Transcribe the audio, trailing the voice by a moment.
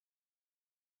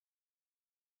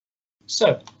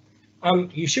So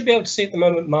you should be able to see at the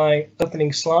moment my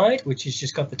opening slide, which has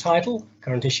just got the title,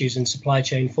 Current Issues in Supply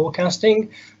Chain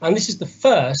Forecasting. And this is the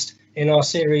first in our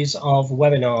series of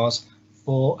webinars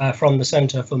from the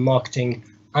Centre for Marketing,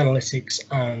 Analytics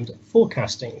and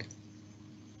Forecasting.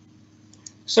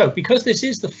 So because this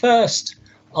is the first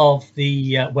of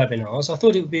the webinars, I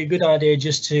thought it would be a good idea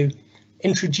just to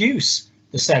introduce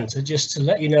the Centre, just to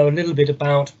let you know a little bit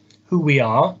about who we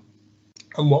are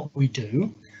and what we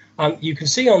do. You can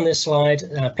see on this slide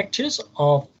pictures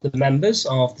of the members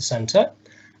of the Centre,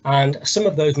 and some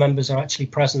of those members are actually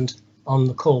present on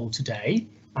the call today,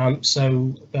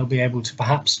 so they'll be able to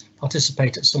perhaps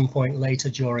participate at some point later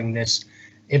during this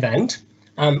event.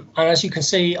 And as you can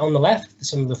see on the left,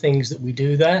 some of the things that we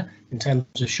do there in terms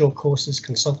of short courses,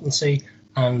 consultancy,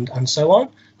 and so on,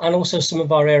 and also some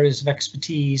of our areas of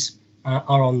expertise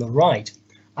are on the right.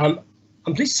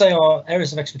 I'm pleased to say our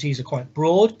areas of expertise are quite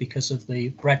broad because of the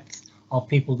breadth of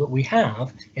people that we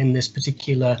have in this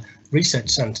particular research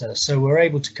centre. So we're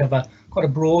able to cover quite a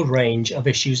broad range of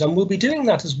issues, and we'll be doing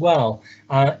that as well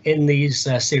in these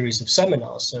series of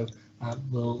seminars. So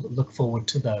we'll look forward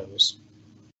to those.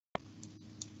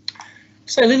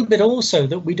 Say a little bit also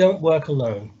that we don't work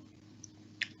alone.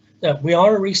 We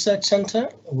are a research centre.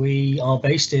 We are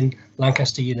based in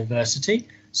Lancaster University.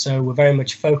 So we're very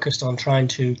much focused on trying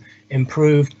to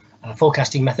improve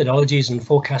forecasting methodologies and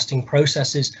forecasting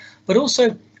processes, but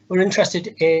also we're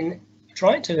interested in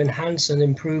trying to enhance and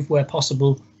improve, where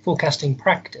possible, forecasting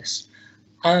practice.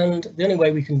 And the only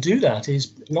way we can do that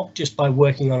is not just by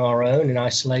working on our own in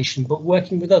isolation, but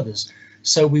working with others.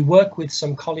 So we work with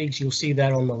some colleagues you'll see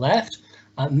there on the left,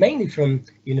 mainly from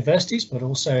universities, but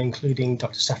also including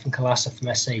Dr. Stefan Kalasa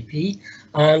from SAP.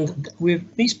 And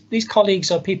these colleagues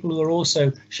are people who are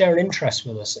also sharing interests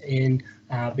with us in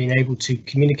being able to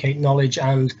communicate knowledge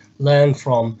and learn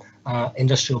from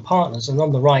industrial partners. And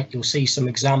on the right, you'll see some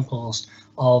examples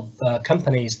of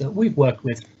companies that we've worked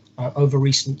with over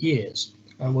recent years.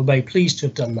 And we're very pleased to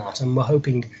have done that, and we're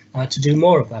hoping to do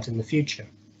more of that in the future.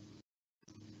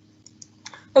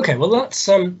 Okay, well,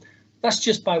 that's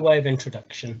just by way of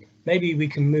introduction. Maybe we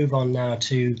can move on now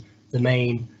to the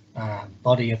main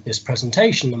body of this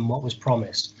presentation and what was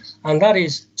promised, and that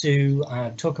is to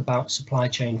talk about supply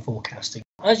chain forecasting.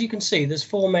 As you can see, there's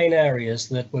four main areas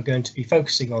that we're going to be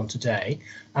focusing on today.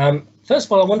 First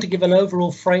of all, I want to give an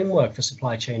overall framework for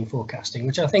supply chain forecasting,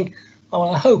 which I think,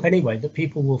 I hope anyway, that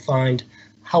people will find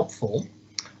helpful,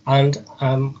 and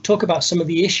talk about some of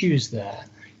the issues there,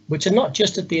 which are not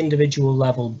just at the individual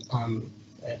level,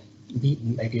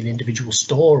 maybe an individual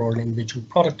store or an individual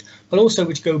product, but also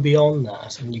which go beyond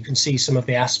that. And you can see some of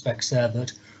the aspects there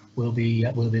that we'll be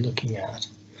looking at.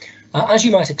 As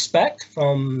you might expect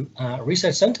from a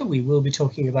research centre, we will be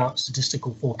talking about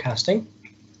statistical forecasting,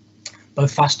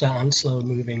 both faster and slower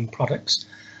moving products.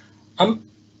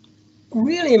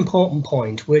 Really important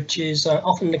point, which is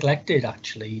often neglected,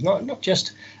 actually, not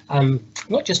just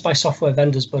by software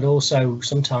vendors, but also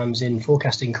sometimes in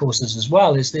forecasting courses as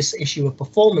well, is this issue of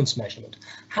performance measurement.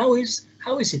 How is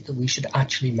it that we should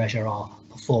actually measure our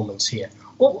performance here?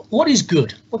 What is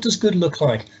good? What does good look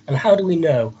like? And how do we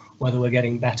know whether we're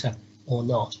getting better or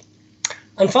not?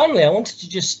 And finally, I wanted to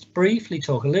just briefly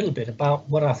talk a little bit about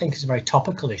what I think is a very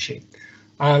topical issue.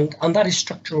 And that is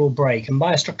structural break. And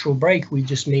by a structural break, we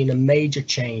just mean a major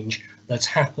change that's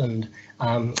happened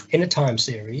in a time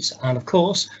series. And of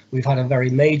course, we've had a very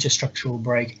major structural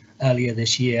break earlier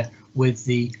this year with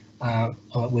the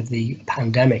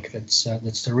pandemic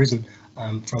that's arisen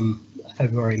from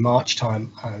February, March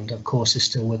time, and of course is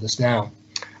still with us now.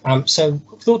 So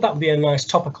I thought that would be a nice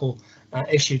topical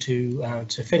issue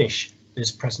to finish this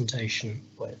presentation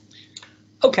with.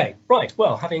 Okay, right.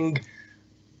 Well, having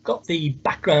got the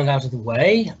background out of the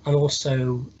way and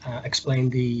also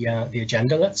explained the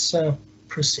agenda, let's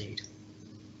proceed.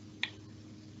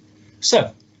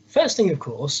 So first thing, of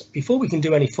course, before we can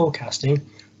do any forecasting,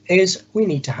 is we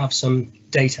need to have some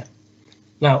data.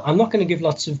 Now, I'm not going to give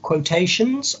lots of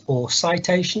quotations or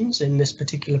citations in this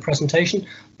particular presentation,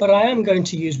 but I am going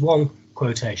to use one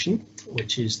quotation,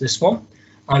 which is this one,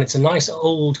 and it's a nice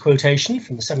old quotation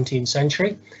from the 17th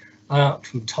century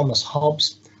from Thomas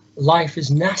Hobbes. Life is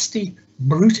nasty,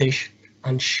 brutish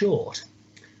and short.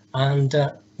 And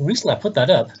the reason I put that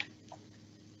up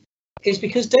is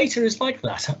because data is like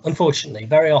that, unfortunately,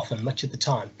 very often, much of the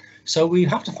time. So we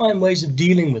have to find ways of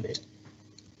dealing with it.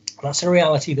 That's a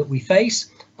reality that we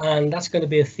face, and that's going to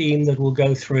be a theme that will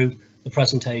go through the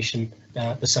presentation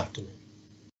this afternoon.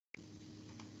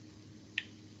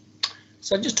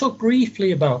 So just talk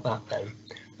briefly about that then,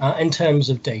 in terms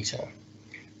of data.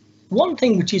 one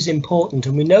thing which is important,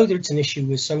 and we know that it's an issue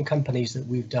with some companies that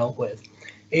we've dealt with,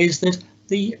 is that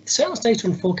the sales data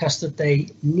and forecasts that they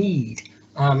need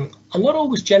are not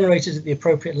always generated at the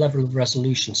appropriate level of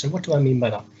resolution. So what do I mean by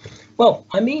that? Well,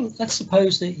 I mean, let's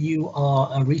suppose that you are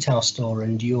a retail store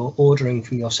and you're ordering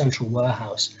from your central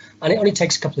warehouse, and it only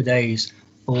takes a couple of days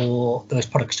for those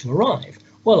products to arrive.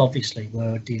 Well, obviously,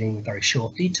 we're dealing with very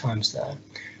short lead times there.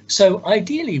 So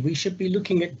ideally, we should be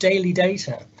looking at daily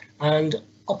data and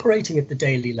operating at the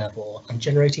daily level and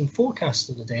generating forecasts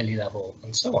at the daily level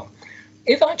and so on.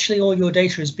 If actually all your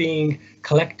data is being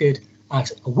collected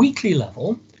at a weekly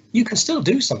level, you can still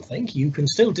do something. You can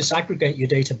still disaggregate your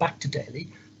data back to daily,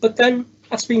 but then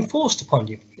that's being forced upon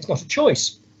you. It's not a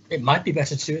choice. It might be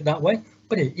better to do it that way,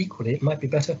 but equally, it might be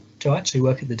better to actually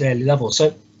work at the daily level.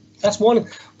 So that's one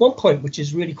point which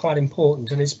is really quite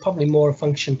important, and it's probably more a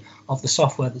function of the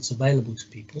software that's available to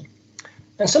people.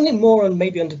 And something more and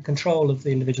maybe under the control of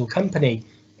the individual company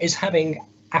is having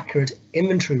accurate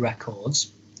inventory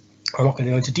records. I'm not going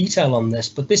to go into detail on this,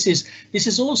 but this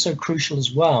is also crucial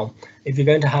as well if you're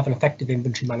going to have an effective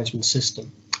inventory management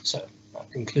system. So that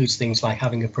includes things like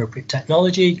having appropriate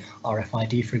technology,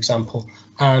 RFID, for example,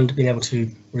 and being able to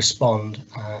respond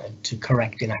to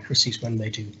correct inaccuracies when they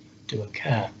do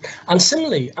occur. And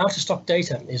similarly, out-of-stock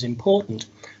data is important,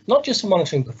 not just for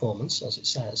monitoring performance, as it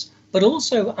says, but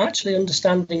also actually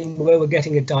understanding where we're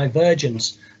getting a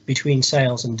divergence between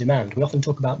sales and demand. We often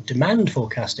talk about demand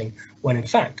forecasting when in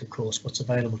fact, of course, what's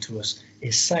available to us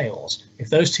is sales. If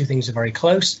those two things are very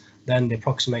close, then the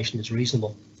approximation is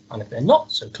reasonable. And if they're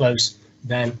not so close,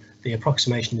 then the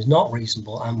approximation is not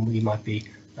reasonable and we might be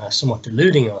somewhat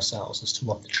deluding ourselves as to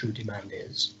what the true demand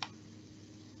is.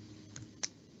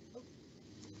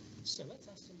 So let's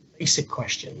ask some basic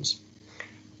questions.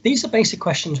 These are basic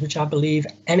questions which I believe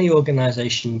any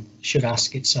organisation should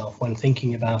ask itself when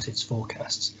thinking about its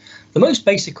forecasts. The most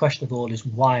basic question of all is,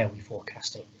 why are we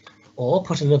forecasting? Or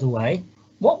put another way,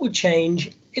 what would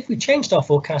change if we changed our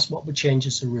forecast? What would change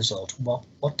as a result?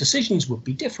 What decisions would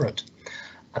be different?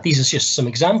 These are just some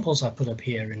examples I put up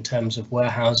here in terms of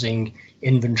warehousing,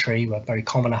 inventory, a very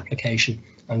common application,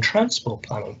 and transport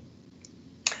planning.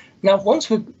 Now, once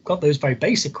we've got those very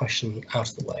basic questions out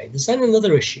of the way, there's then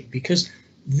another issue, because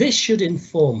this should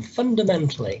inform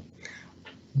fundamentally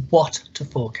what to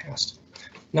forecast.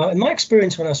 Now, in my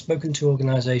experience, when I've spoken to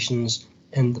organisations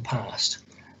in the past,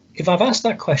 if I've asked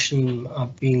that question,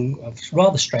 I've been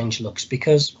rather strange looks,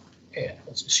 because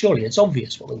surely it's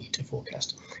obvious what we need to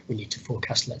forecast. We need to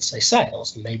forecast, let's say,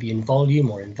 sales, and maybe in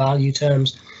volume or in value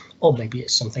terms, or maybe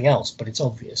it's something else, but it's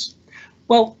obvious.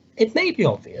 Well, it may be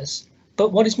obvious,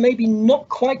 but what is maybe not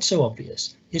quite so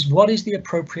obvious is what is the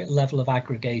appropriate level of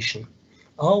aggregation.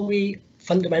 Are we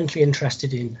fundamentally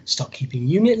interested in stock keeping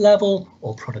unit level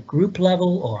or product group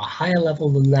level or a higher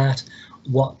level than that?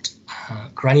 What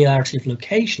granularity of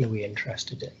location are we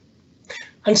interested in?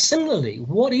 And similarly,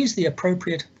 what is the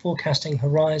appropriate forecasting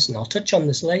horizon? I'll touch on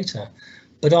this later,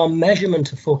 but our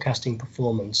measurement of forecasting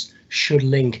performance should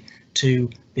link to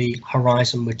the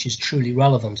horizon which is truly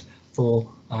relevant for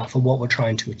what we're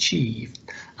trying to achieve.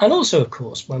 And also, of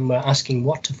course, when we're asking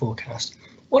what to forecast,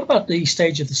 what about the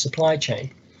stage of the supply chain?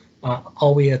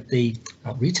 Are we at the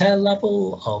retail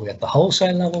level? Are we at the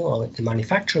wholesale level? Are we at the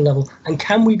manufacturer level? And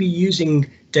can we be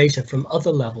using data from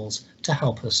other levels to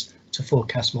help us to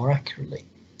forecast more accurately?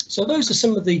 So those are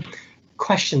some of the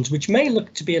questions which may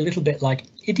look to be a little bit like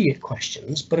idiot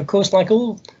questions, but of course, like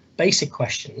all basic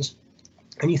questions,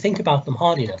 when you think about them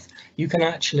hard enough, you can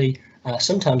actually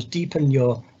sometimes deepen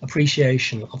your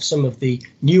appreciation of some of the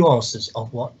nuances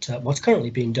of what's currently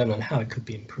being done and how it could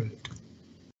be improved.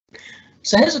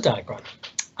 So here's a diagram,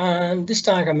 and this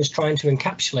diagram is trying to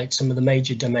encapsulate some of the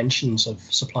major dimensions of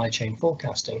supply chain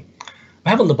forecasting. We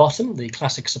have on the bottom the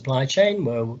classic supply chain,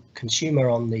 where consumer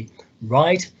on the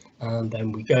right, and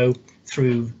then we go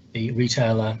through the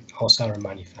retailer, wholesaler, and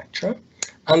manufacturer.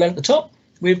 And then at the top,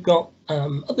 we've got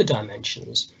other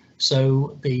dimensions.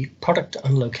 So the product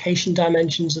and location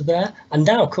dimensions are there, and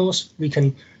now, of course, we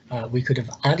could have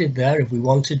added there, if we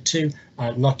wanted to,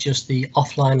 not just the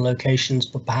offline locations,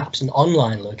 but perhaps an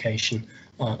online location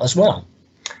as well.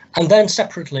 And then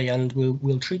separately, and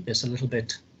we'll treat this a little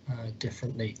bit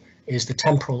differently, is the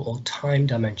temporal or time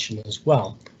dimension as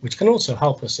well, which can also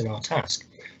help us in our task.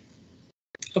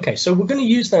 Okay, so we're going to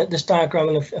use this diagram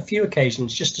on a few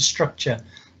occasions just to structure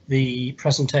the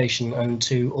presentation and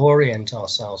to orient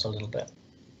ourselves a little bit.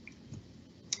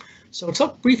 So we'll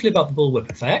talk briefly about the bullwhip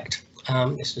effect.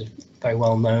 This is very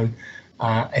well known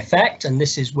effect, and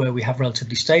this is where we have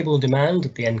relatively stable demand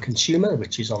at the end consumer,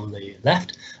 which is on the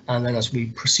left, and then as we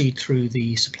proceed through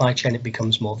the supply chain it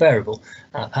becomes more variable.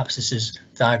 Perhaps this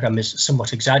diagram is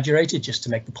somewhat exaggerated just to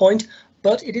make the point,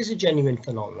 but it is a genuine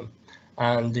phenomenon.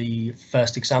 And the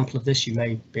first example of this, you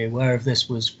may be aware of this,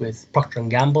 was with Procter &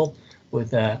 Gamble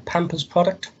with a Pampers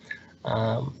product,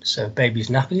 so babies'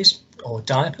 nappies or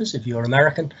diapers if you're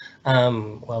American.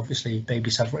 Well, obviously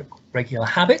babies have regular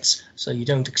habits, so you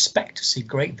don't expect to see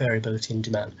great variability in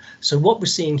demand. So what we're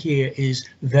seeing here is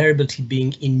variability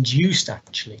being induced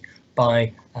actually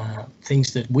by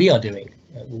things that we are doing,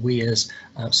 we as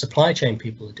supply chain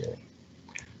people are doing.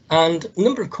 And a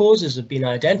number of causes have been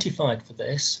identified for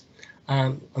this,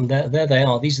 and there they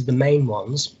are. These are the main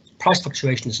ones. Price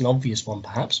fluctuation is an obvious one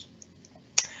perhaps.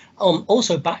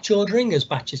 Also batch ordering, as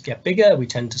batches get bigger, we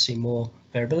tend to see more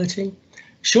variability.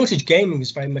 Shortage gaming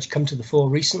has very much come to the fore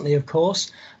recently, of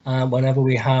course. Whenever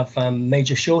we have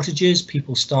major shortages,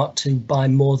 people start to buy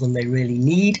more than they really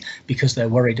need because they're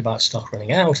worried about stock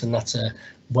running out, and that's a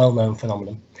well-known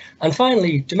phenomenon. And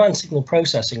finally, demand signal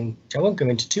processing, which I won't go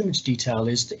into too much detail,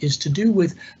 is to do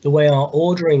with the way our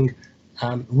ordering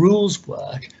rules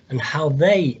work and how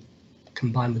they,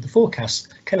 combined with the forecasts,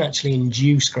 can actually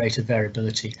induce greater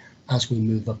variability as we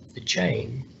move up the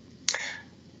chain.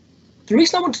 The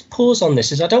reason I want to pause on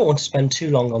this is I don't want to spend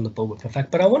too long on the bullwhip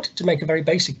effect, but I wanted to make a very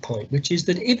basic point, which is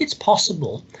that if it's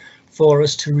possible for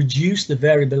us to reduce the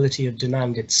variability of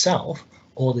demand itself,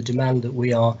 or the demand that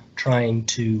we are trying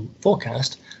to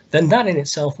forecast, then that in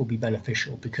itself will be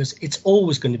beneficial, because it's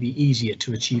always going to be easier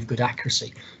to achieve good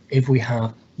accuracy if we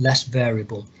have less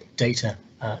variable data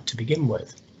to begin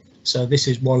with. So this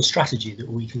is one strategy that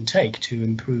we can take to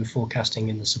improve forecasting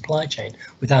in the supply chain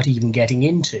without even getting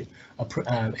into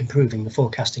improving the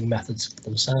forecasting methods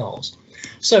themselves.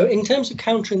 So in terms of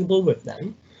countering the bullwhip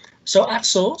then, so at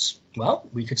source, well,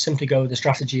 we could simply go with the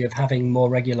strategy of having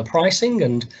more regular pricing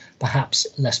and perhaps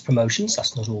less promotions.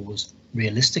 That's not always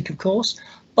realistic, of course,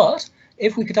 but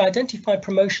if we could identify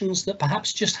promotions that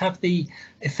perhaps just have the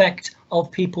effect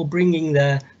of people bringing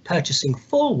their purchasing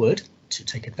forward to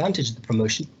take advantage of the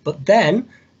promotion, but then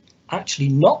actually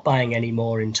not buying any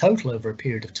more in total over a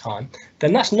period of time,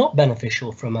 then that's not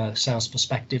beneficial from a sales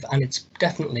perspective, and it's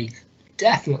definitely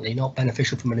not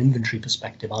beneficial from an inventory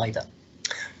perspective either.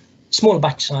 Smaller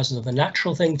batch sizes are the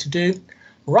natural thing to do.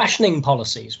 Rationing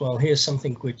policies, well, here's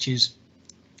something which is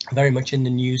very much in the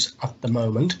news at the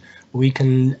moment. We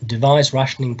can devise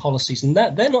rationing policies, and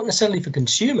they're not necessarily for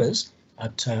consumers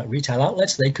at retail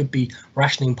outlets. They could be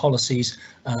rationing policies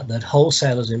that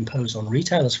wholesalers impose on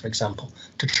retailers, for example,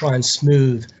 to try and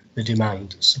smooth the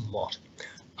demand somewhat.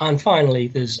 And finally,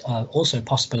 there's also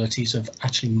possibilities of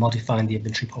actually modifying the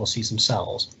inventory policies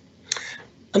themselves.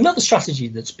 Another strategy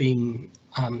that's been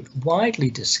widely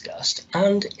discussed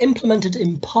and implemented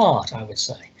in part, I would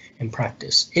say, in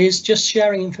practice, is just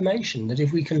sharing information. That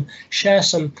if we can share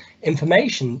some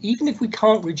information, even if we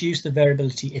can't reduce the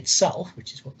variability itself,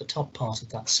 which is what the top part of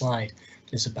that slide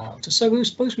is about. So we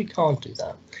suppose we can't do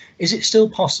that. Is it still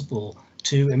possible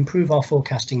to improve our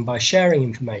forecasting by sharing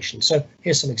information? So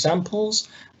here's some examples.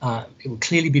 It will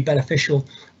clearly be beneficial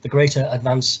the greater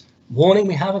advance warning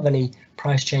we have of any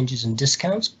price changes and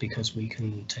discounts, because we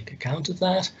can take account of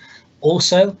that.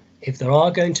 Also, if there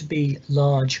are going to be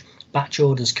large batch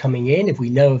orders coming in, if we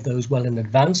know of those well in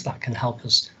advance, that can help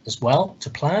us as well to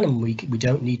plan, and we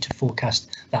don't need to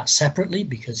forecast that separately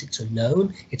because it's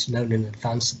known in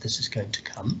advance that this is going to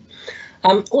come.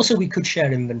 Also, we could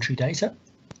share inventory data.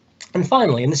 And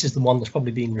finally, and this is the one that's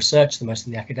probably being researched the most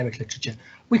in the academic literature,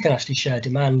 we can actually share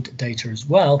demand data as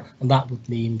well, and that would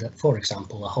mean that, for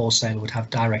example, a wholesaler would have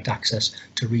direct access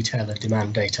to retailer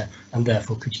demand data and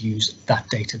therefore could use that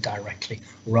data directly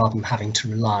rather than having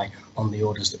to rely on the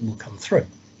orders that will come through.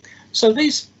 So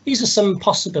these are some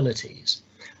possibilities.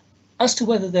 As to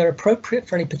whether they're appropriate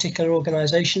for any particular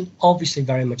organisation, obviously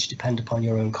very much depend upon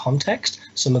your own context.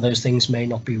 Some of those things may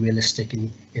not be realistic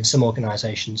in some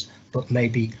organisations, but may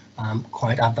be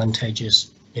quite advantageous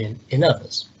in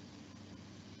others.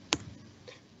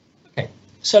 Okay,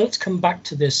 so let's come back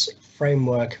to this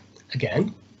framework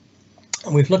again.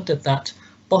 And we've looked at that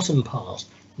bottom part,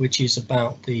 which is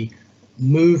about the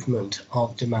movement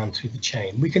of demand through the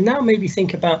chain. We can now maybe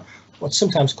think about what's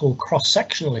sometimes called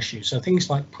cross-sectional issues. So things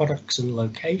like products and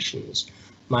locations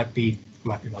might be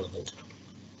relevant.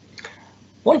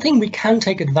 One thing we can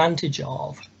take advantage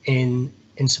of in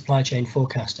supply chain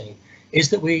forecasting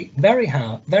is that we very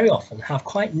often have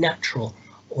quite natural,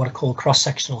 what are called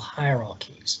cross-sectional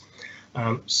hierarchies.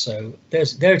 So there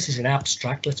it is in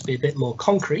abstract. Let's be a bit more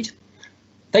concrete.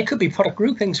 They could be product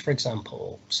groupings, for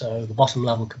example. So the bottom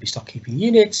level could be stock keeping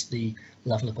units, the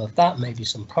level above that maybe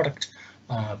some product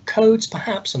codes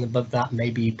perhaps, and above that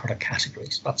maybe product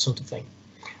categories, that sort of thing.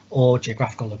 Or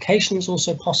geographical locations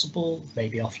also possible,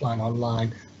 maybe offline,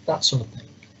 online, that sort of thing.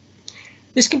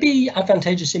 This can be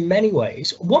advantageous in many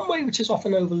ways. One way which is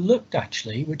often overlooked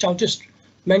actually, which I'll just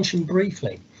mention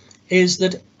briefly, is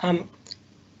that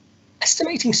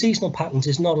estimating seasonal patterns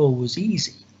is not always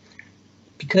easy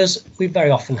because we very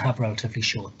often have relatively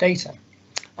short data.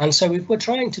 And so if we're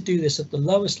trying to do this at the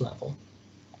lowest level,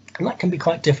 and that can be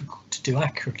quite difficult to do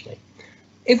accurately.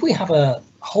 If we have a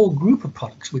whole group of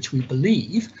products which we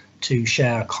believe to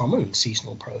share a common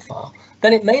seasonal profile,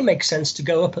 then it may make sense to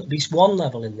go up at least one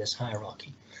level in this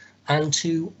hierarchy and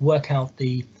to work out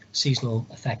the seasonal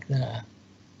effect there.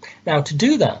 Now, to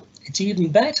do that, it's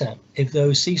even better if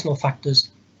those seasonal factors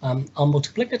are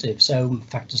multiplicative, so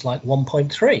factors like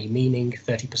 1.3, meaning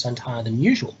 30% higher than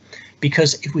usual,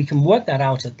 because if we can work that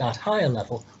out at that higher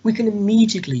level, we can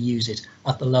immediately use it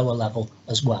at the lower level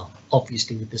as well,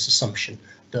 obviously with this assumption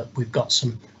that we've got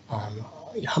some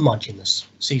homogeneous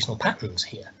seasonal patterns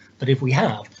here. But if we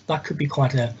have, that could be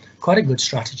quite a good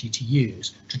strategy to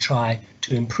use to try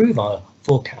to improve our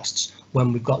forecasts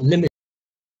when we've got limited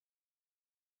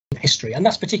history. And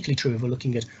that's particularly true if we're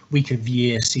looking at week of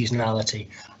year seasonality,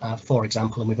 for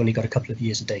example, and we've only got a couple of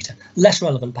years of data. Less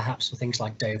relevant perhaps for things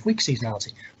like day of week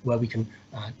seasonality, where we can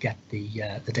get the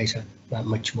data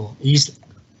much more easily.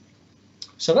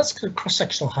 So that's the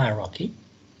cross-sectional hierarchy.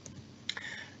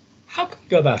 How can we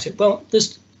go about it? Well,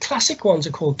 there's classic ones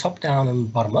are called top-down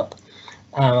and bottom-up,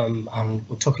 and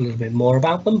we'll talk a little bit more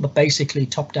about them, but basically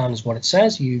top-down is what it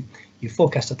says. You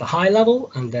forecast at the high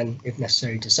level and then, if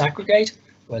necessary, disaggregate,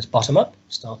 whereas bottom-up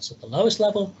starts at the lowest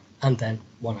level and then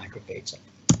one aggregates up.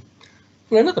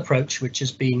 And another approach which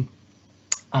has been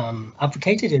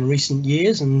advocated in recent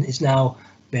years and is now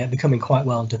becoming quite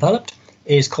well developed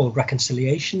is called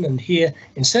reconciliation, and here,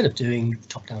 instead of doing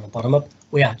top-down and bottom-up,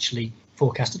 we actually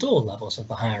forecast at all levels of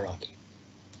the hierarchy.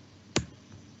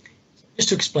 Just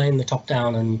to explain the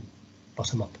top-down and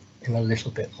bottom-up in a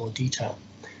little bit more detail.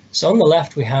 So on the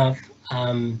left we have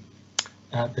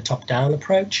the top-down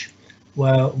approach,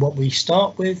 where what we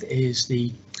start with is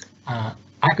the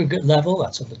aggregate level,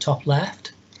 that's at the top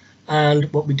left,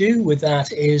 and what we do with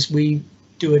that is we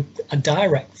do a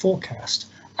direct forecast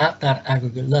at that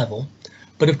aggregate level.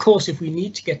 But of course, if we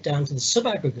need to get down to the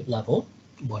sub-aggregate level,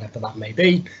 whatever that may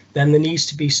be, then there needs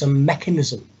to be some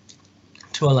mechanism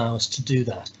to allow us to do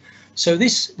that. So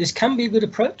this can be a good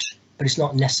approach, but it's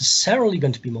not necessarily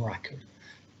going to be more accurate.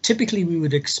 Typically, we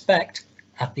would expect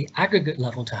at the aggregate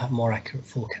level to have more accurate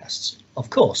forecasts,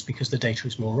 of course, because the data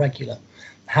is more regular.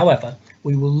 However,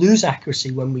 we will lose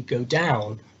accuracy when we go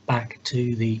down back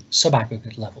to the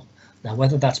sub-aggregate level. Now,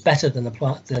 whether that's better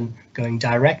than going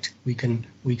direct, we can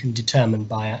determine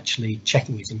by actually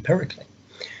checking it empirically.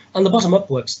 And the bottom-up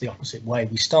works the opposite way.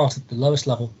 We start at the lowest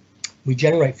level, we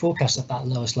generate forecasts at that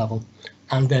lowest level,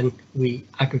 and then we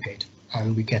aggregate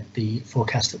and we get the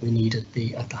forecast that we need at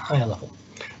the higher level.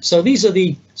 So these are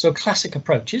the classic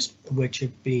approaches which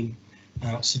have been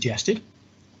suggested.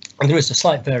 And there is a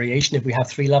slight variation. If we have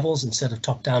three levels instead of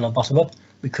top down or bottom up,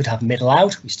 we could have middle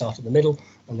out. We start at the middle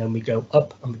and then we go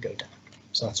up and we go down.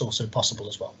 So that's also possible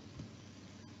as well.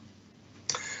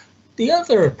 The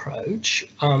other approach,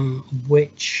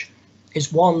 which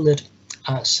is one that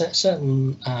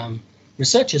certain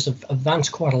researchers have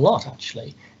advanced quite a lot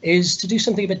actually, is to do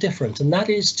something a bit different, and that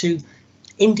is to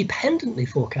independently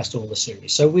forecast all the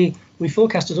series. So we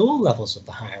forecast at all levels of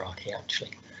the hierarchy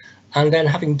actually, and then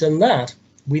having done that,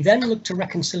 we then look to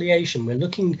reconciliation. We're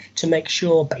looking to make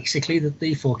sure basically that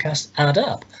the forecasts add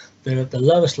up. They're at the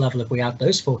lowest level. If we add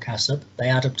those forecasts up, they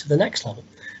add up to the next level.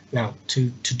 Now, to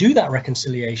do that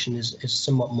reconciliation is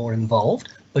somewhat more involved,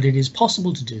 but it is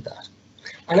possible to do that.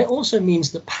 And it also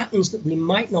means that patterns that we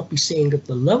might not be seeing at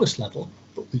the lowest level,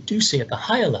 but we do see at the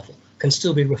higher level, can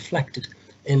still be reflected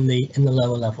in the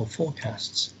lower level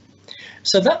forecasts.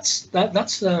 So that's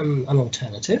an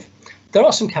alternative. There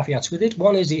are some caveats with it.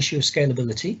 One is the issue of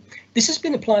scalability. This has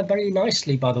been applied very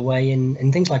nicely, by the way,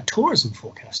 in things like tourism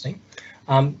forecasting.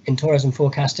 In tourism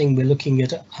forecasting, we're looking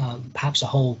at perhaps a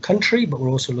whole country, but we're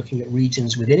also looking at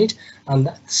regions within it, and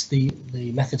that's the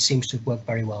method seems to have worked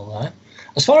very well there.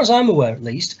 As far as I'm aware, at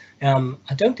least,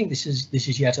 I don't think this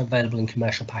is yet available in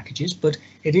commercial packages, but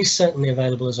it is certainly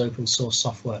available as open source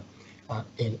software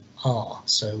in R,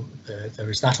 so there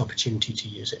is that opportunity to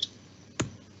use it.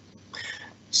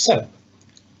 So,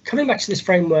 coming back to this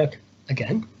framework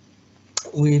again,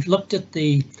 we've looked at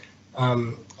the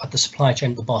supply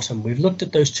chain at the bottom. We've looked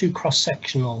at those two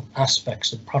cross-sectional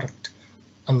aspects of product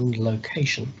and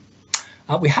location.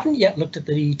 We haven't yet looked at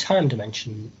the time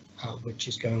dimension, which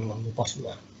is going along the bottom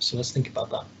there. So let's think about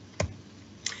that.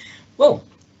 Well,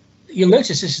 you'll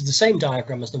notice this is the same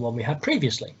diagram as the one we had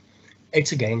previously.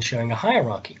 It's again showing a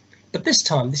hierarchy, but this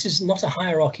time this is not a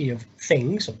hierarchy of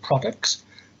things or products.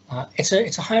 It's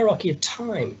a hierarchy of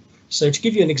time. So to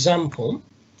give you an example,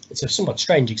 it's a somewhat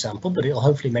strange example, but it'll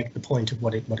hopefully make the point of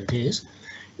what it is.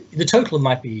 The total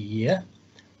might be a year.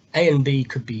 A and B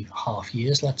could be half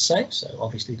years, let's say. So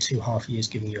obviously 2 half years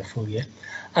giving you a full year.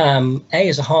 A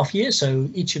is a half year, so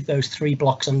each of those 3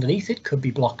 blocks underneath it could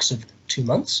be blocks of 2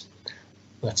 months,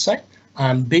 let's say.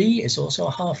 B is also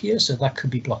a half year, so that could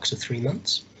be blocks of 3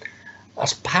 months.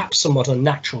 That's perhaps somewhat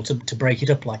unnatural to break it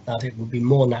up like that. It would be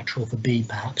more natural for B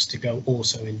perhaps to go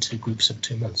also into groups of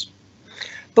 2 months.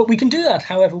 But we can do that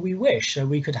however we wish. So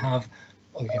we could have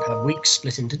weeks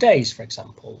split into days, for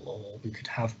example, or we could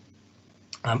have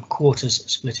quarters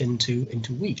split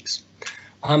into weeks.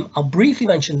 I'll briefly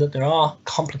mention that there are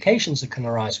complications that can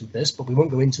arise with this, but we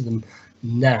won't go into them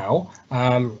now.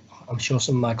 I'm sure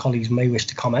some of my colleagues may wish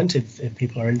to comment if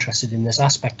people are interested in this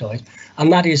aspect of it.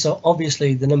 And that is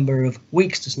obviously the number of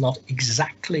weeks does not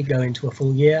exactly go into a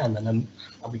full year, and then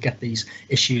we get these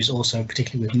issues also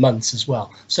particularly with months as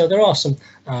well. So there are some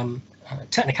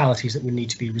technicalities that would need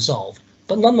to be resolved.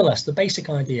 But nonetheless, the basic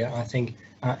idea, I think,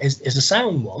 is a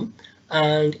sound one,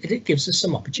 and it gives us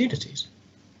some opportunities.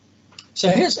 So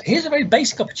here's a very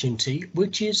basic opportunity,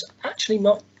 which is actually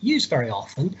not used very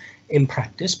often in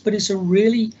practice, but it's a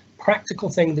really practical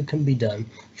thing that can be done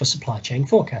for supply chain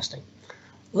forecasting.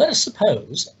 Let us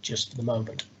suppose, just for the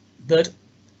moment, that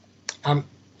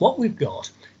what we've got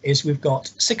is we've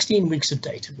got 16 weeks of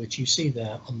data, which you see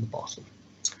there on the bottom.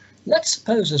 Let's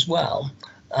suppose as well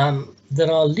that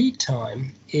our lead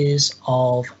time is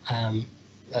of,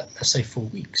 let's say, 4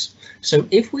 weeks. So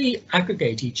if we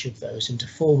aggregate each of those into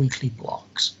 4 weekly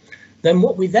blocks, then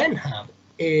what we then have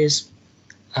is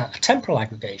a temporal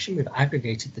aggregation. We've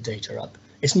aggregated the data up.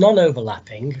 It's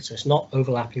non-overlapping, so it's not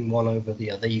overlapping one over the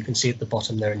other. You can see at the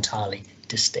bottom they're entirely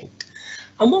distinct.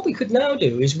 And what we could now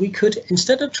do is we could,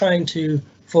 instead of trying to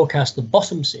forecast the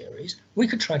bottom series, we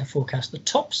could try to forecast the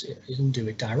top series and do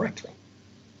it directly.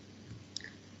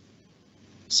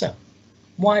 So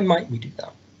why might we do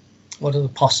that? What are the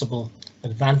possible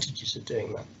advantages of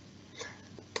doing that?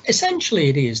 Essentially,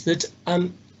 it is that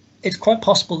it's quite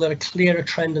possible that a clearer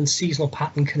trend and seasonal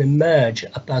pattern can emerge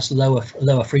up as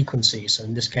lower frequencies. So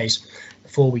in this case,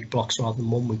 4-week blocks rather than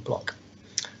 1-week block.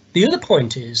 The other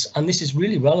point is, and this is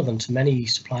really relevant to many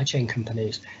supply chain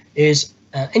companies, is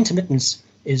intermittence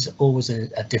is always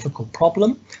a difficult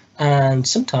problem. And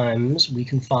sometimes we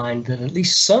can find that at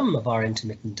least some of our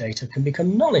intermittent data can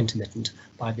become non-intermittent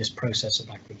by this process of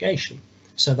aggregation.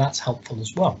 So that's helpful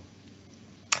as well.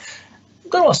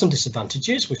 There are some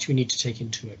disadvantages which we need to take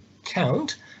into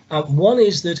account. One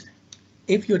is that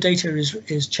if your data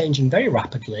is changing very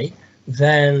rapidly,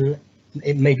 then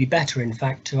it may be better, in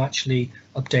fact, to actually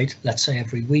update, let's say,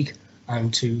 every week,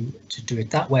 and to do it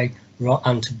that way,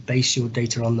 and to base your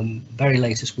data on the very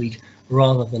latest week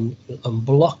rather than on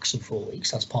blocks of 4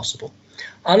 weeks. That's possible.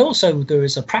 And also there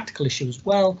is a practical issue as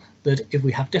well, that if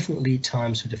we have different lead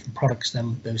times for different products,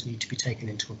 then those need to be taken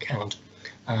into account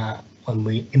when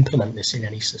we implement this in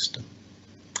any system.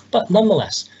 But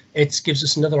nonetheless, it gives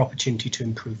us another opportunity to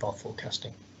improve our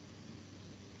forecasting.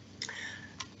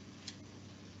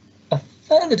 A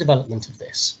further development of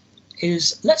this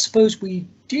is, let's suppose we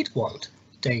did want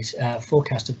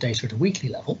forecast of data at a weekly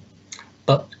level,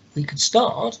 but we could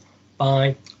start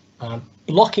by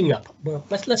blocking up. Well,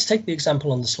 let's take the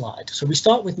example on the slide. So we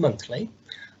start with monthly,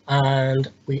 and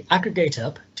we aggregate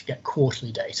up to get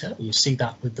quarterly data. You see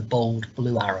that with the bold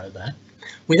blue arrow there.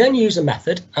 We then use a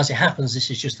method. As it happens, this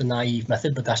is just the naive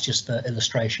method, but that's just for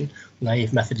illustration. The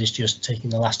naive method is just taking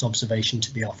the last observation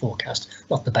to be our forecast.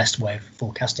 Not the best way of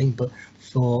forecasting, but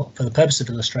for the purpose of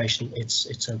illustration,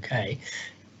 it's okay.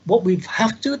 What we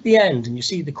have to do at the end, and you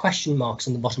see the question marks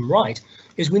on the bottom right,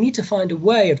 is we need to find a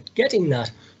way of getting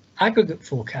that aggregate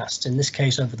forecast, in this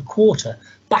case over the quarter,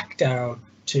 back down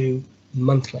to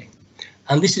monthly.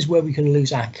 And this is where we can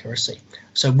lose accuracy.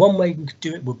 So one way we could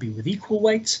do it would be with equal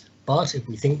weights, but if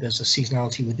we think there's a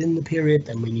seasonality within the period,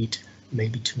 then we need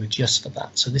maybe to adjust for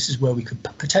that. So this is where we could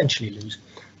potentially lose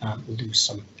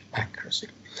some accuracy.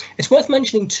 It's worth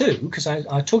mentioning too, because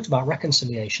I talked about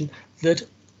reconciliation, that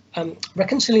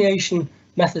reconciliation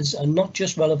methods are not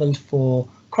just relevant for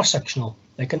cross-sectional,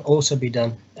 they can also be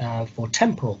done for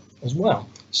temporal as well.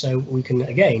 So we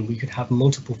could have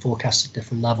multiple forecasts at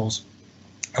different levels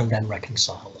and then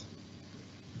reconcile them.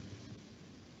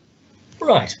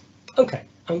 Right, okay,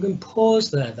 I'm going to pause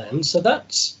there then. So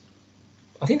that's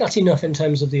I think that's enough in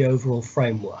terms of the overall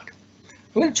framework.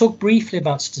 I'm going to talk briefly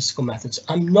about statistical methods.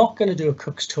 I'm not going to do a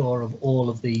Cook's tour of all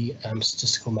of the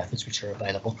statistical methods which are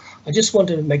available. I just want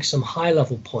to make some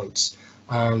high-level points,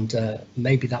 and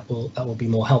maybe that will be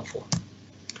more helpful.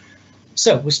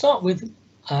 So we'll start with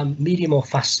medium or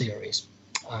fast series,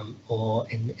 or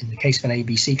in the case of an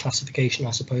ABC classification,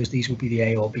 I suppose these would be the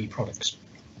A or B products.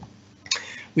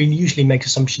 We usually make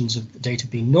assumptions of the data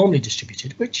being normally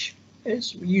distributed, which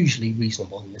is usually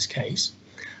reasonable in this case.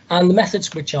 And the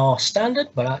methods which are standard,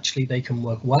 but actually they can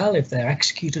work well if they're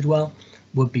executed well,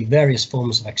 would be various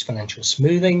forms of exponential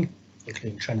smoothing,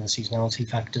 including trend and seasonality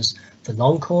factors for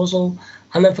non-causal,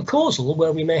 and then for causal,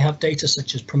 where we may have data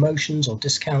such as promotions or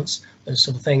discounts, those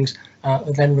sort of things,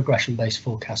 then regression-based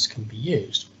forecasts can be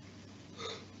used.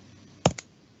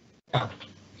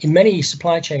 In many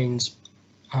supply chains,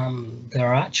 there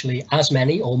are actually as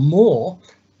many or more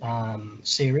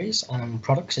series and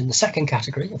products in the second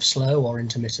category of slow or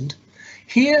intermittent.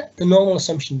 Here, the normal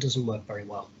assumption doesn't work very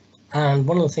well. And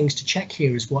one of the things to check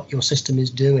here is what your system is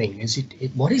doing.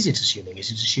 What is it assuming?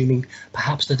 Is it assuming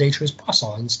perhaps the data is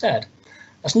Poisson instead?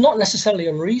 That's not necessarily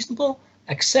unreasonable,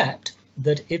 except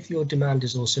that if your demand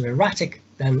is also erratic,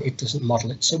 then it doesn't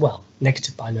model it so well.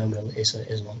 Negative binomial is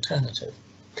an alternative.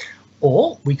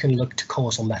 Or we can look to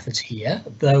causal methods here,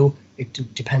 though it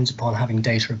depends upon having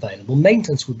data available.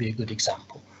 Maintenance would be a good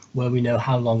example, where we know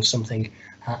how long something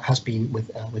has been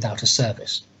without a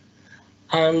service.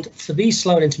 And for these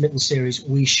slow and intermittent series,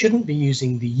 we shouldn't be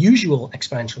using the usual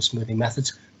exponential smoothing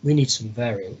methods. We need some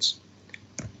variance.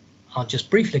 I'll just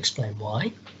briefly explain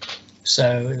why.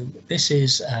 So this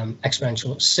is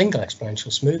single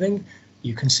exponential smoothing.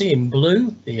 You can see in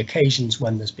blue the occasions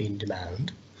when there's been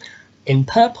demand. In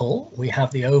purple, we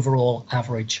have the overall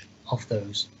average of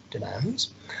those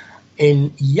demands.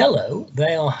 In yellow,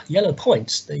 they are yellow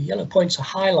points. The yellow points are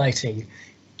highlighting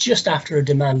just after a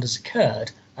demand has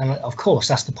occurred. And of course,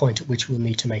 that's the point at which we'll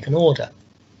need to make an order.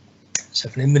 So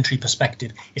from an inventory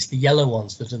perspective, it's the yellow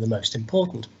ones that are the most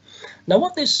important. Now,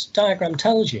 what this diagram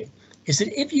tells you is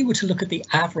that if you were to look at the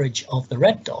average of the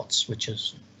red dots, which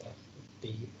is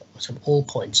the sort of all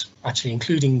points, actually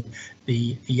including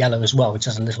the yellow as well, which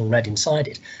has a little red inside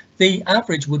it, the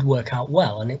average would work out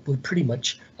well, and it would pretty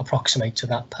much approximate to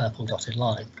that purple dotted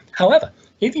line. However,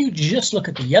 if you just look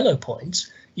at the yellow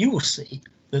points, you will see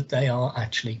that they are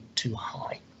actually too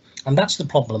high. And that's the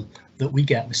problem that we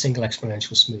get with single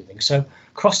exponential smoothing. So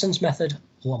Croston's method,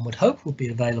 one would hope, would be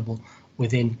available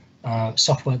within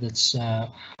software that's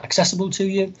accessible to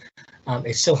you.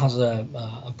 It still has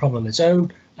a problem of its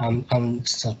own, and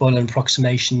Boylan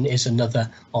approximation is another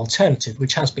alternative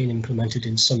which has been implemented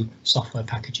in some software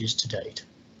packages to date.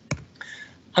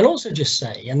 And also just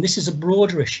say, and this is a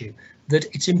broader issue, that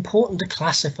it's important to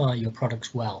classify your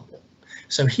products well.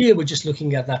 So here we're just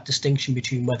looking at that distinction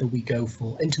between whether we go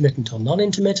for intermittent or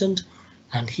non-intermittent.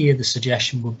 And here the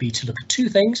suggestion would be to look at two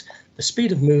things: the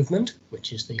speed of movement,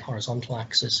 which is the horizontal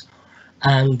axis,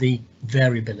 and the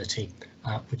variability,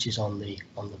 which is on the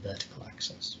vertical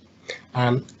axis.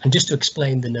 And just to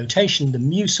explain the notation, the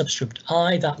mu subscript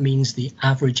I, that means the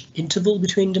average interval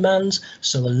between demands.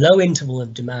 So a low interval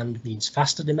of demand means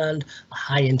faster demand, a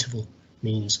high interval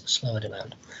means slower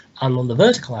demand. And on the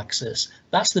vertical axis,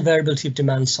 that's the variability of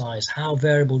demand size, how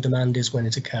variable demand is when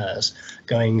it occurs,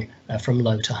 going from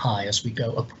low to high as we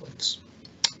go upwards.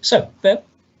 So there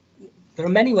are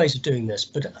many ways of doing this,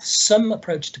 but some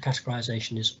approach to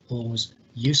categorization is always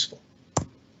useful. I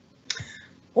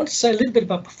want to say a little bit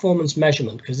about performance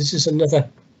measurement, because this is another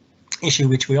issue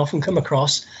which we often come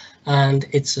across, and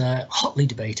it's hotly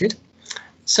debated.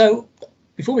 So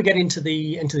before we get into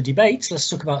the debates, let's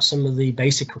talk about some of the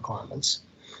basic requirements.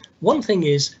 One thing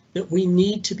is that we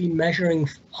need to be measuring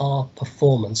our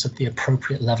performance at the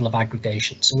appropriate level of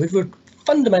aggregation. So if we're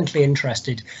fundamentally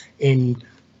interested in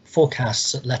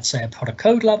forecasts at, let's say, a product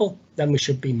code level, then we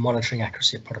should be monitoring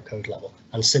accuracy at product code level,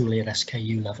 and similarly at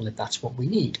SKU level if that's what we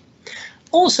need.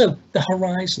 Also, the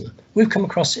horizon. We've come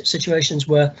across situations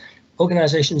where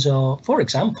organizations are, for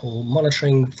example,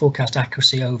 monitoring forecast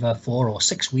accuracy over 4 or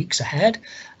 6 weeks ahead.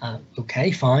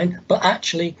 Okay, fine. But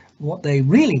actually, what they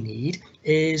really need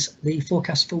is the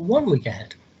forecast for 1 week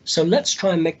ahead. So let's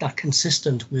try and make that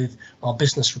consistent with our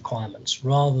business requirements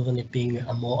rather than it being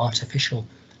a more artificial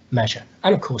measure.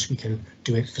 And of course, we can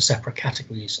do it for separate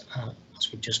categories,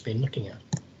 as we've just been looking at.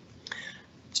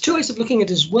 There's two ways of looking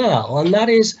at it as well, and that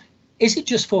is it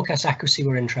just forecast accuracy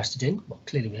we're interested in? Well,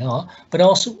 clearly we are, but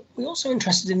we're also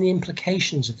interested in the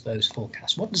implications of those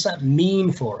forecasts. What does that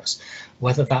mean for us,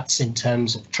 whether that's in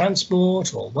terms of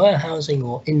transport or warehousing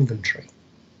or inventory?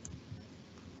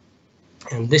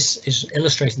 And this is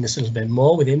illustrating this a little bit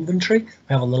more with inventory. We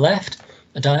have on the left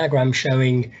a diagram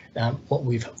showing what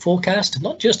we've forecast,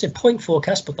 not just a point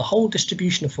forecast, but the whole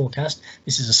distribution of forecast.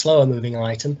 This is a slower moving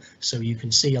item, so you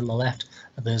can see on the left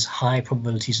there's high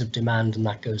probabilities of demand and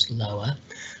that goes lower.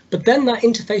 But then that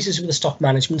interfaces with a stock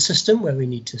management system where we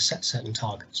need to set certain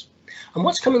targets. And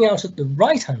what's coming out at the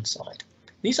right-hand side,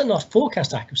 these are not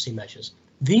forecast accuracy measures.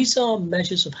 These are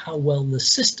measures of how well the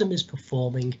system is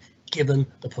performing given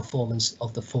the performance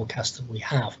of the forecast that we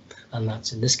have. And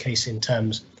that's in this case in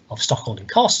terms of stock holding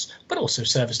costs, but also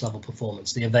service level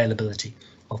performance, the availability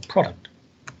of product.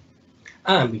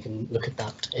 And we can look at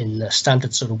that in a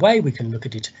standard sort of way. We can look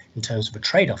at it in terms of a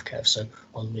trade-off curve. So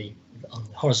on the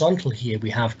horizontal here,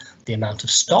 we have the amount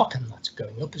of stock, and that's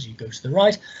going up as you go to the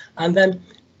right. And then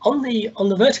on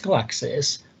the vertical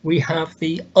axis, we have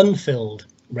the unfilled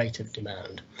rate of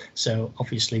demand. So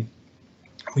obviously,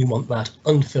 we want that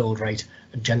unfilled rate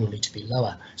generally to be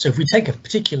lower. So if we take a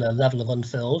particular level of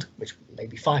unfilled, which may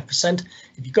be 5%,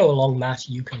 if you go along that,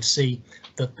 you can see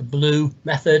that the blue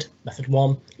method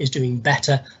 1, is doing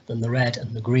better than the red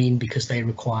and the green because they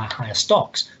require higher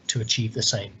stocks to achieve the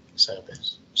same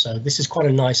service. So this is quite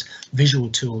a nice visual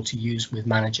tool to use with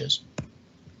managers.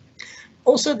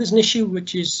 Also, there's an issue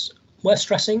which is worth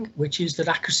stressing, which is that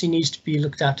accuracy needs to be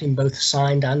looked at in both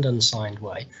signed and unsigned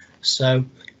way. So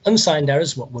unsigned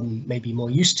errors, what one may be more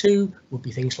used to, would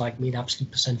be things like mean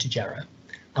absolute percentage error.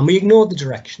 And we ignore the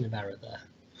direction of error there.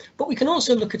 But we can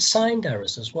also look at signed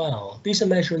errors as well. These are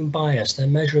measuring bias. They're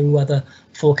measuring whether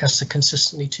forecasts are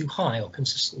consistently too high or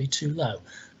consistently too low.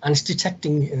 And it's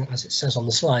detecting, as it says on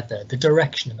the slide there, the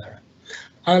direction of error.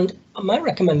 And my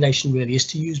recommendation really is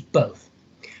to use both.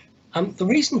 The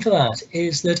reason for that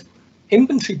is that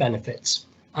inventory benefits,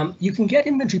 you can get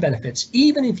inventory benefits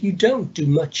even if you don't do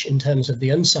much in terms of the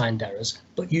unsigned errors,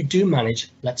 but you do manage,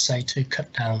 let's say, to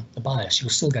cut down the bias, you'll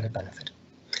still get a benefit.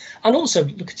 And also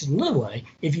look at it another way,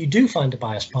 if you do find a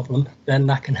bias problem, then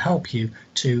that can help you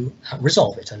to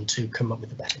resolve it and to come up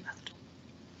with a better method.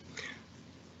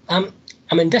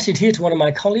 I'm indebted here to one of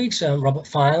my colleagues, Robert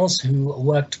Files, who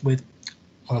worked with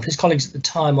one of his colleagues at the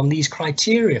time on these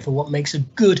criteria for what makes a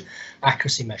good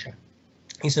accuracy measure.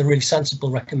 These are really sensible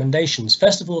recommendations.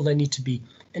 First of all, they need to be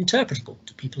interpretable.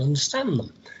 Do people understand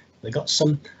them? They've got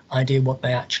some idea what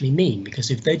they actually mean,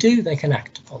 because if they do, they can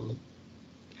act upon them.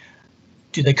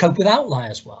 Do they cope with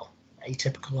outliers well?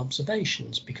 Atypical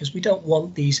observations, because we don't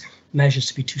want these measures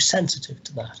to be too sensitive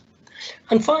to that.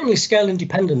 And finally, scale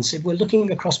independence. If we're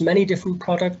looking across many different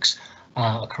products,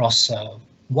 across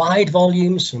wide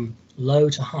volumes from low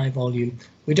to high volume,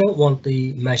 we don't want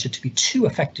the measure to be too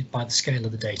affected by the scale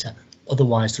of the data.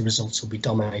 Otherwise, the results will be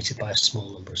dominated by a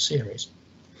small number of series.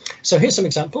 So here's some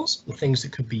examples of things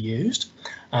that could be used.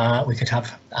 We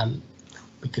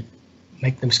could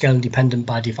make them scale independent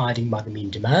by dividing by the mean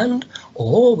demand,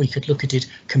 or we could look at it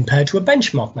compared to a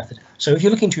benchmark method. So if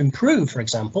you're looking to improve, for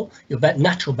example, your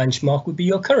natural benchmark would be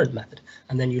your current method,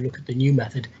 and then you look at the new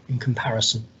method in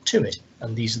comparison to it.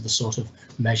 And these are the sort of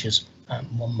measures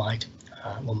one might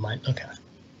look at.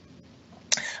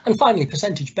 And finally,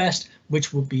 percentage best,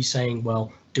 which would be saying,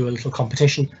 well, do a little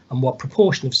competition and what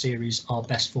proportion of series are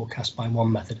best forecast by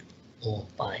one method or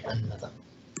by another.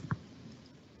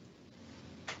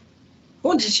 I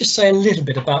wanted to just say a little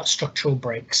bit about structural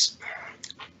breaks.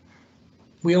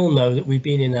 We all know that we've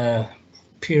been in a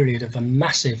period of a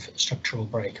massive structural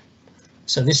break.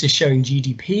 So this is showing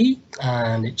GDP,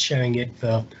 and it's showing it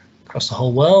for across the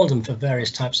whole world and for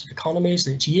various types of economies.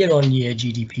 It's year-on-year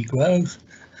GDP growth.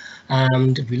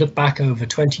 And if we look back over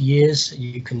 20 years,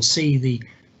 you can see the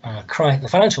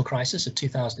financial crisis of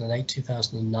 2008,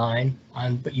 2009,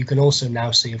 but you can also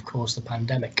now see, of course, the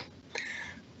pandemic.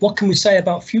 What can we say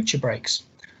about future breaks?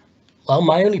 Well,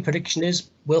 my only prediction is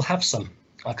we'll have some.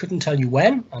 I couldn't tell you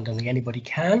when, I don't think anybody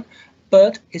can,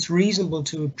 but it's reasonable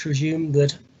to presume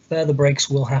that further breaks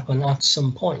will happen at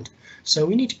some point. So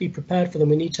we need to be prepared for them.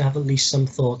 We need to have at least some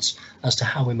thoughts as to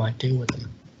how we might deal with them.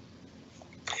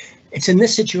 It's in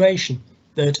this situation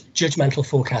that judgmental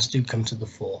forecasts do come to the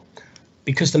fore,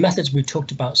 because the methods we've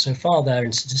talked about so far there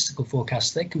in statistical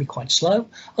forecasts, they can be quite slow,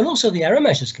 and also the error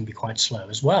measures can be quite slow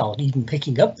as well, even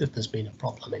picking up that there's been a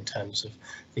problem in terms of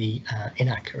the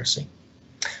inaccuracy.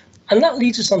 And that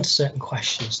leads us on to certain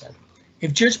questions then.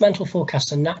 If judgmental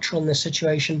forecasts are natural in this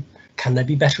situation, can they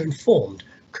be better informed?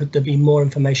 Could there be more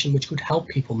information which could help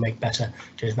people make better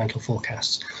judgmental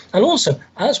forecasts? And also,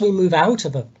 as we move out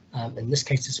of in this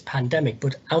case it's a pandemic,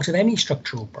 but out of any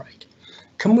structural break,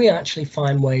 can we actually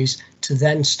find ways to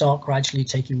then start gradually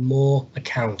taking more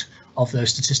account of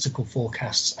those statistical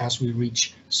forecasts as we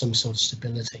reach some sort of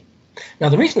stability? Now,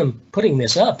 the reason I'm putting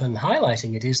this up and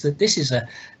highlighting it is that this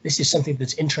is something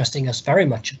that's interesting us very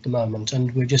much at the moment,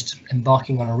 and we're just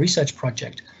embarking on a research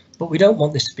project. But we don't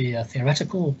want this to be a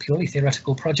purely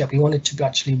theoretical project. We want it to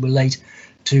actually relate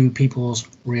to people's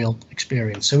real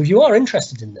experience. So if you are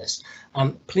interested in this,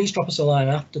 please drop us a line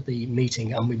after the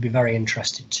meeting, and we'd be very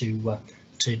interested to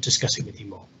discuss it with you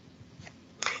more.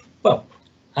 Well,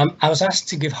 I was asked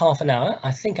to give half an hour.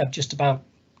 I think I've just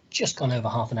gone over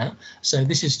half an hour. So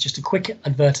this is just a quick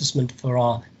advertisement for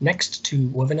our next 2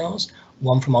 webinars.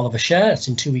 One from Oliver Scher, it's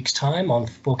in 2 weeks' time on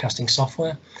forecasting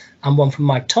software, and one from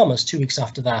Mike Thomas 2 weeks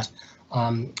after that,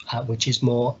 which is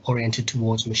more oriented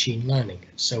towards machine learning.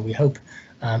 So we hope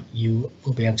you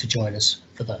will be able to join us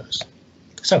for those.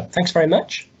 So thanks very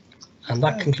much, and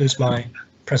that concludes my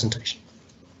presentation.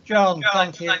 John,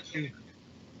 thank you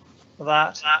for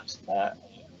that.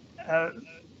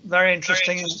 Very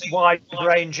interesting and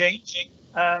wide-ranging,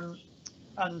 and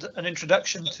an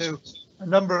introduction to a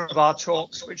number of our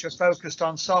talks which are focused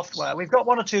on software. We've got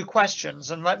 1 or 2 questions,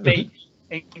 and let me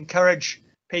encourage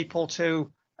people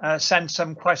to send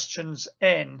some questions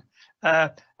in.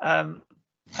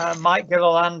 Mike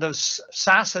Gilliland of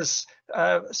SAS has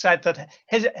said that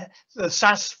the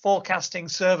SAS forecasting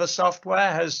server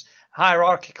software has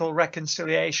hierarchical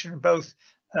reconciliation both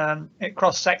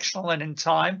cross-sectional and in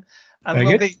time. And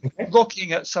we'll be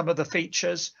looking at some of the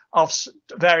features of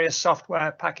various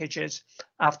software packages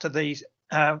after the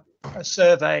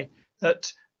survey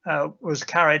that was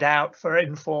carried out for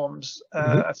Informs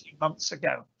a few months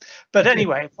ago. But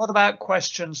anyway, what about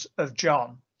questions of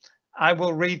John? I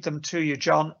will read them to you,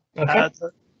 John,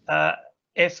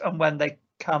 if and when they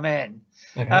come in.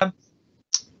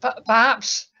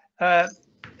 Perhaps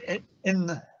in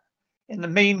the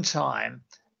meantime,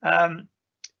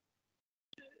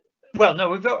 well, no,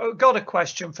 we've got a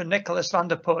question for Nicholas van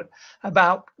der Put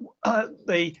about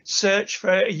the search for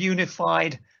a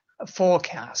unified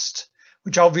forecast,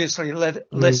 which obviously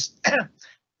relates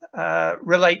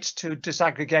to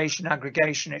disaggregation,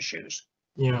 aggregation issues.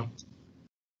 Yeah.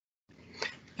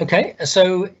 Okay,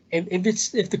 so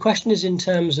if the question is in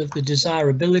terms of the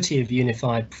desirability of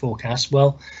unified forecasts,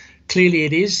 well, clearly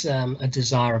it is a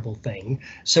desirable thing.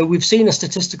 So we've seen a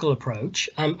statistical approach,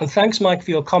 and thanks, Mike,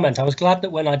 for your comment. I was glad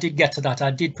that when I did get to that, I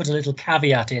did put a little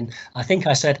caveat in. I think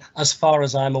I said, as far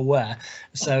as I'm aware.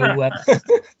 So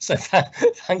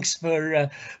thanks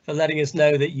for letting us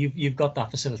know that you've got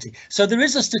that facility. So there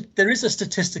is a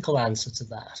statistical answer to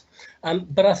that.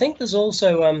 But I think there's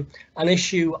also an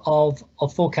issue of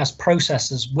forecast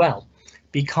process as well,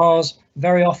 because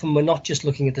very often we're not just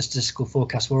looking at the statistical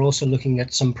forecast, we're also looking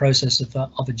at some process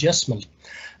of adjustment.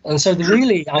 And so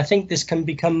really, I think this can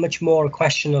become much more a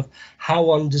question of how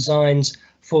one designs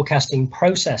forecasting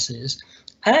processes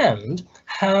and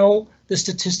how the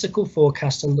statistical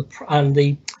forecast and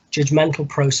the judgmental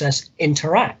process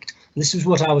interact. And this is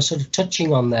what I was sort of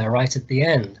touching on there right at the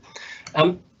end.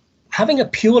 Having a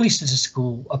purely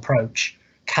statistical approach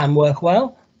can work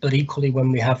well, but equally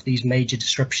when we have these major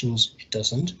disruptions, it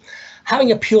doesn't.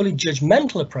 Having a purely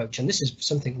judgmental approach, and this is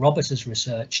something Robert has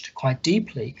researched quite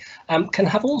deeply, can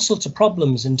have all sorts of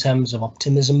problems in terms of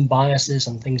optimism, biases,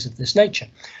 and things of this nature.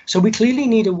 So we clearly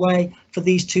need a way for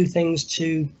these two things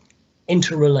to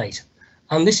interrelate.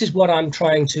 And this is what I'm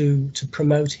trying to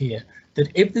promote here,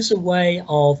 that if there's a way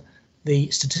of the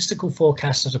statistical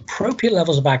forecasts at appropriate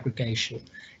levels of aggregation,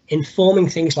 informing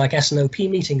things like S&OP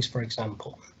meetings, for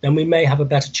example, then we may have a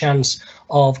better chance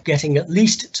of getting at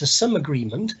least to some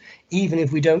agreement, even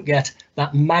if we don't get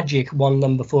that magic one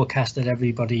number forecast that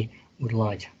everybody would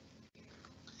like.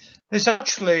 This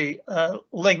actually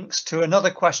links to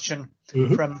another question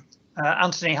from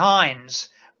Anthony Hines,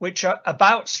 which are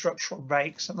about structural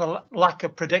breaks and the lack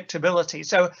of predictability.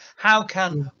 So how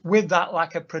can, with that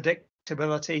lack of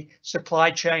predictability, supply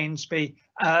chains be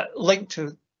linked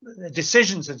to the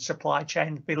decisions in supply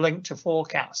chain be linked to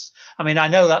forecasts? I mean, I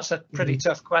know that's a pretty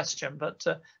tough question, but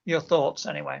your thoughts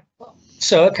anyway.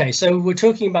 So, okay, so we're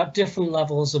talking about different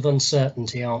levels of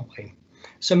uncertainty, aren't we?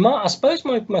 So I suppose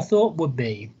my thought would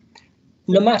be,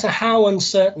 no matter how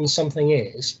uncertain something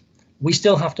is, we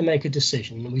still have to make a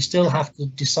decision. We still have to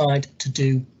decide to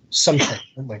do something,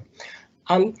 don't we?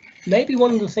 And maybe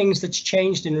one of the things that's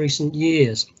changed in recent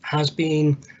years has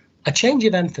been a change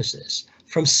of emphasis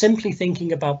from simply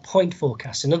thinking about point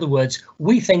forecasts. In other words,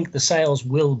 we think the sales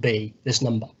will be this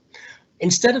number.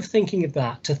 Instead of thinking of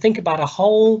that, to think about a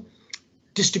whole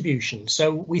distribution.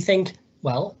 So we think,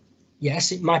 well,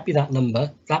 yes, it might be that number.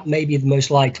 That may be the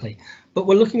most likely. But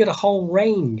we're looking at a whole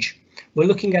range. We're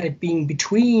looking at it being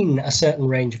between a certain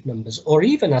range of numbers, or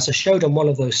even, as I showed on one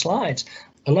of those slides,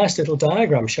 a nice little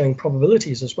diagram showing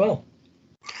probabilities as well.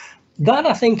 that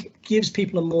I think gives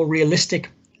people a more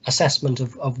realistic assessment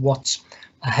of what's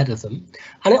ahead of them.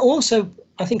 And it also,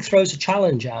 I think, throws a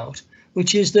challenge out,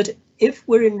 which is that if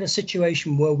we're in a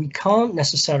situation where we can't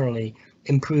necessarily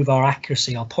improve our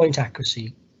accuracy, our point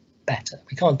accuracy better,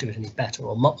 we can't do it any better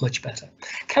or much better,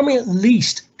 can we at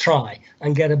least try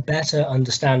and get a better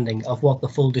understanding of what the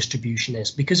full distribution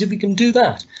is? Because if we can do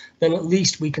that, then at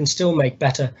least we can still make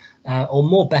better or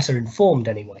more better informed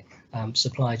anyway,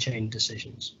 supply chain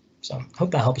decisions. So I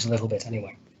hope that helps a little bit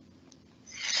anyway.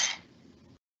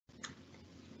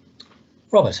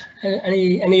 Robert,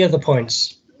 any other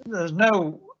points? There's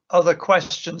no other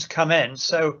questions come in,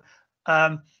 so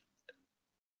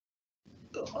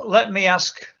let me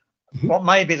ask what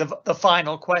may be the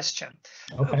final question.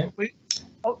 Okay.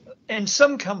 In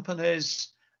some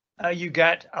companies, you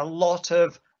get a lot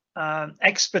of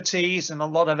expertise and a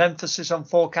lot of emphasis on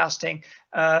forecasting.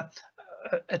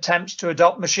 Attempts to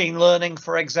adopt machine learning,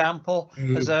 for example,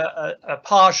 as a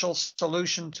partial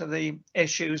solution to the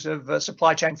issues of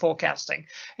supply chain forecasting.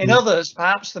 In others,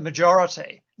 perhaps the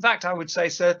majority, in fact, I would say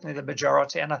certainly the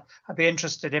majority, and I'd be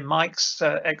interested in Mike's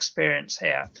experience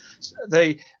here.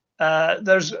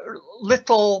 There's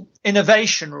little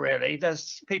innovation, really.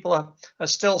 People are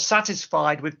still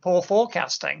satisfied with poor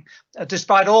forecasting,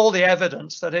 despite all the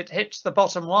evidence that it hits the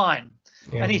bottom line.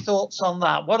 Yeah. Any thoughts on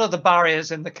that? What are the barriers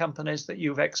in the companies that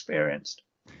you've experienced?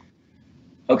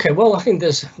 Okay, well, I think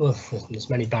there's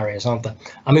many barriers, aren't there?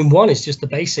 I mean, one is just the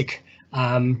basic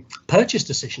purchase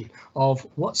decision of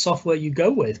what software you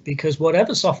go with, because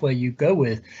whatever software you go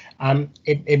with,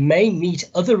 it may meet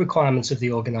other requirements of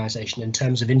the organization in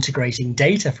terms of integrating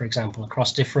data, for example,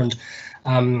 across different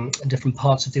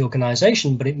parts of the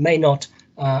organization, but it may not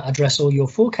address all your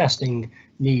forecasting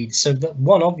needs. So that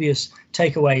one obvious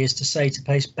takeaway is to say to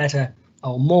place better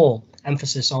or more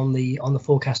emphasis on the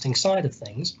forecasting side of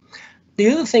things. The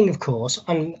other thing, of course,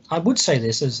 and I would say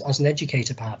this as an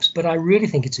educator perhaps, but I really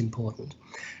think it's important,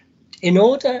 in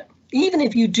order, even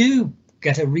if you do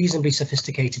get a reasonably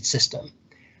sophisticated system,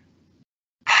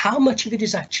 how much of it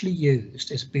is actually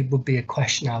used would be a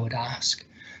question I would ask.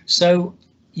 So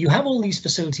you have all these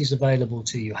facilities available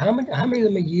to you. How many of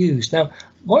them are used? Now,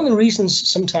 one of the reasons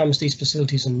sometimes these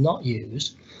facilities are not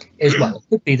used is, well, it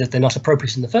could be that they're not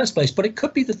appropriate in the first place, but it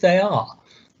could be that they are,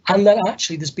 and that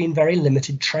actually there's been very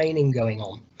limited training going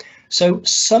on. So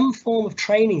some form of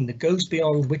training that goes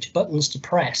beyond which buttons to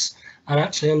press and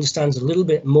actually understands a little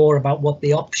bit more about what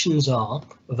the options are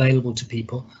available to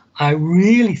people, I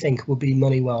really think will be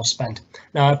money well spent.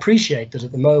 Now, I appreciate that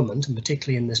at the moment, and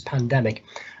particularly in this pandemic,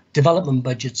 development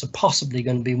budgets are possibly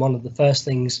going to be one of the first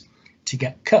things to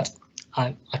get cut.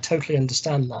 I totally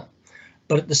understand that.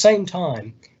 But at the same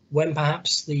time, when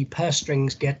perhaps the purse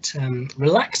strings get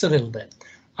relaxed a little bit,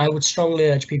 I would strongly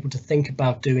urge people to think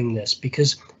about doing this,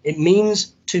 because it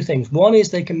means two things. One is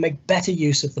they can make better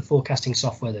use of the forecasting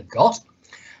software they've got,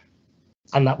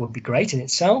 and that would be great in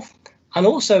itself. And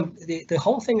also the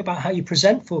whole thing about how you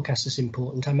present forecasts is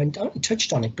important. I mean, I only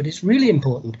touched on it, but it's really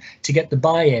important to get the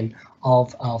buy-in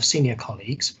of senior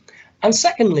colleagues. And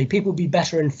secondly, people will be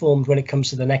better informed when it comes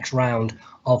to the next round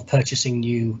of purchasing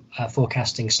new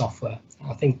forecasting software.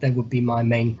 I think they would be my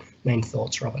main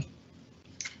thoughts, Robert.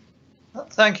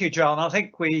 Thank you, John. I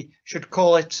think we should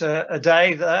call it a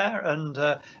day there. And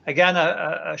again,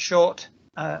 a short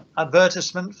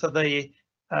advertisement for the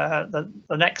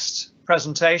next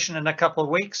presentation in a couple of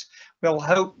weeks. We'll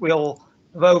hope we'll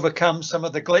have overcome some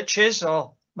of the glitches,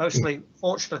 or mostly,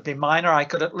 fortunately, minor. I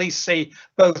could at least see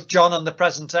both John and the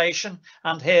presentation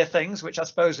and hear things, which I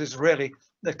suppose is really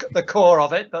the core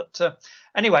of it. But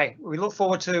anyway, we look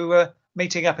forward to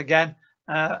meeting up again,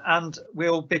 and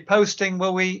we'll be posting,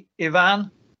 will we, Ivan,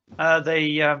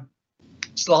 the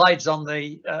slides on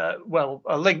the, well,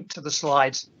 a link to the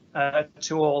slides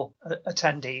to all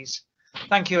attendees.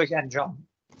 Thank you again, John.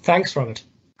 Thanks, Robert.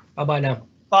 Bye-bye now.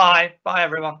 Bye. Bye,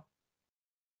 everyone.